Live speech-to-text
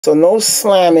So no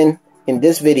slamming in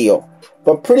this video.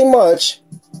 But pretty much,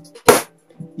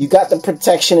 you got the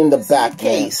protection in the back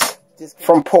case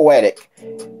from Poetic.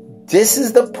 This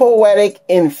is the Poetic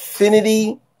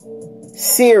Affinity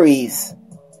series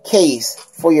case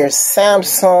for your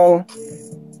Samsung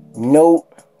Note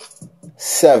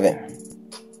 7.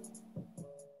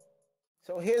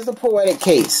 So here's the Poetic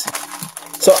case.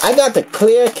 So I got the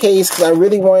clear case because I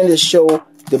really wanted to show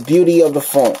the beauty of the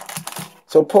phone.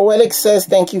 So Poetic says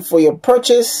thank you for your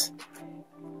purchase.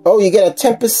 Oh, you get a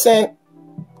 10%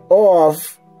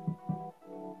 off.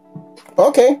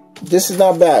 Okay, this is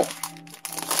not bad.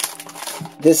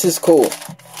 This is cool.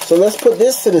 So let's put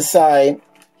this to the side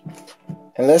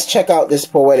and let's check out this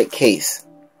Poetic case.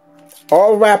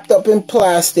 All wrapped up in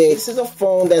plastic. This is a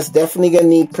phone that's definitely going to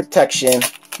need protection.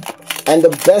 And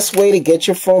the best way to get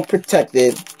your phone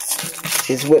protected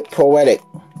is with Poetic.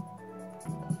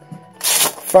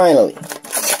 Finally.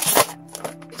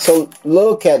 So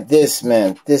look at this,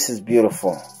 man. This is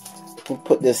beautiful. We'll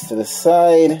put this to the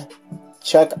side.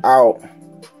 Check out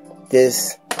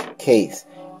this case.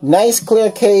 Nice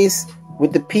clear case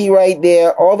with the P right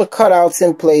there. All the cutouts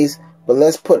in place. But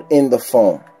let's put in the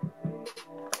phone.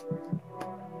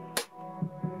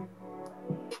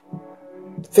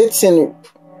 Fits in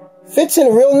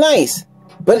real nice.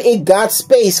 But it got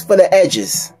space for the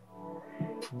edges.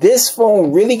 This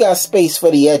phone really got space for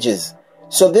the edges.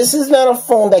 So this is not a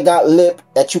phone that got lip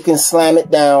that you can slam it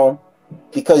down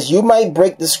because you might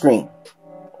break the screen.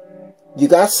 You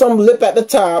got some lip at the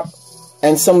top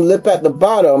and some lip at the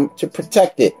bottom to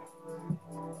protect it.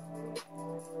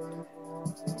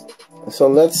 So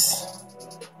let's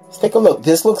take a look.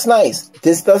 This looks nice.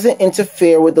 This doesn't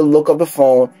interfere with the look of the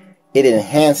phone. It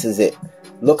enhances it.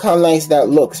 Look how nice that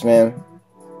looks, man.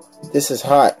 This is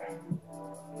hot.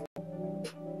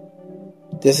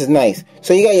 This is nice.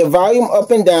 So you got your volume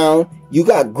up and down. You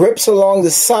got grips along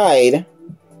the side,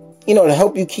 you know, to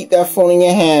help you keep that phone in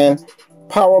your hand.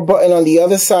 Power button on the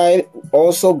other side.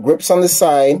 Also grips on the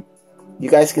side.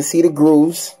 You guys can see the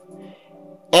grooves.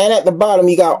 And at the bottom,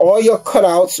 you got all your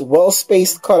cutouts,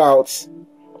 well-spaced cutouts.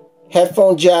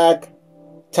 Headphone jack,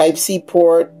 Type-C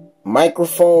port,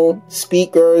 microphone,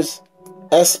 speakers,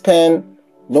 S Pen.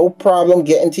 No problem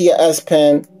getting to your S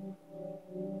Pen.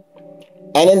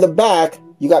 And in the back,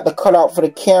 you got the cutout for the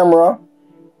camera.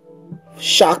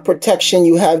 Shock protection.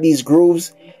 You have these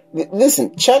grooves.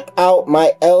 Listen, check out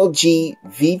my LG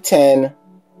V10.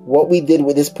 What we did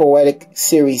with this Poetic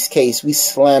series case. We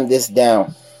slammed this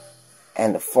down.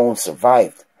 And the phone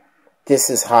survived.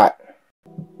 This is hot.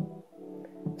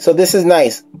 So this is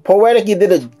nice. Poetic, you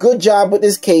did a good job with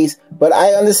this case. But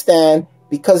I understand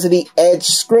because of the edge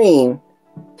screen,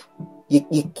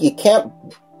 you can't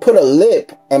put a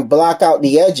lip and block out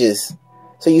the edges.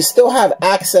 So you still have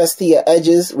access to your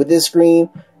edges with this screen,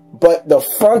 but the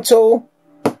frontal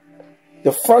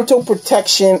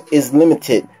protection is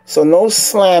limited. So no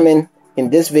slamming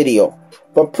in this video.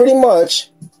 But pretty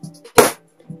much,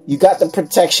 you got the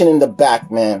protection in the back,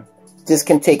 man. This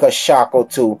can take a shock or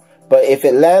two. But if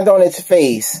it lands on its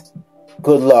face,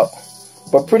 good luck.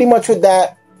 But pretty much with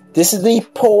that, this is the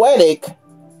Poetic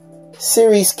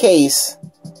series case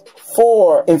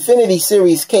for Infinity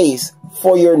series case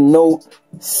for your Note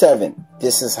 7.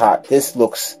 This is hot. This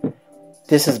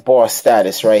is boss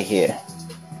status right here.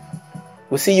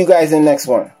 We'll see you guys in the next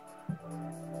one.